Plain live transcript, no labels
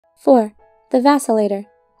4. The Vacillator.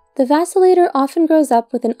 The vacillator often grows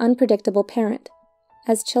up with an unpredictable parent.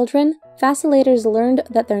 As children, vacillators learned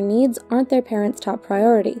that their needs aren't their parents' top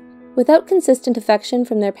priority. Without consistent affection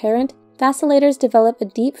from their parent, vacillators develop a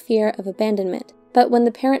deep fear of abandonment. But when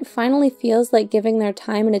the parent finally feels like giving their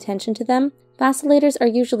time and attention to them, vacillators are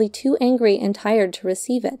usually too angry and tired to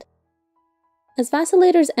receive it. As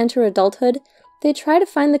vacillators enter adulthood, they try to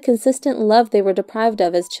find the consistent love they were deprived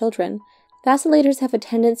of as children. Vacillators have a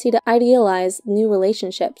tendency to idealize new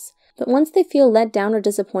relationships, but once they feel let down or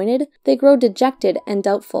disappointed, they grow dejected and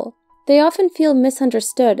doubtful. They often feel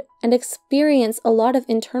misunderstood and experience a lot of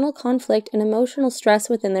internal conflict and emotional stress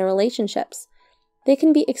within their relationships. They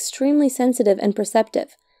can be extremely sensitive and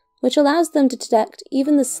perceptive, which allows them to detect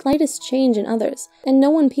even the slightest change in others and know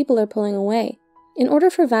when people are pulling away. In order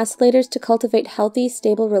for vacillators to cultivate healthy,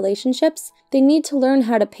 stable relationships, they need to learn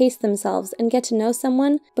how to pace themselves and get to know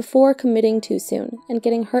someone before committing too soon and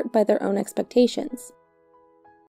getting hurt by their own expectations.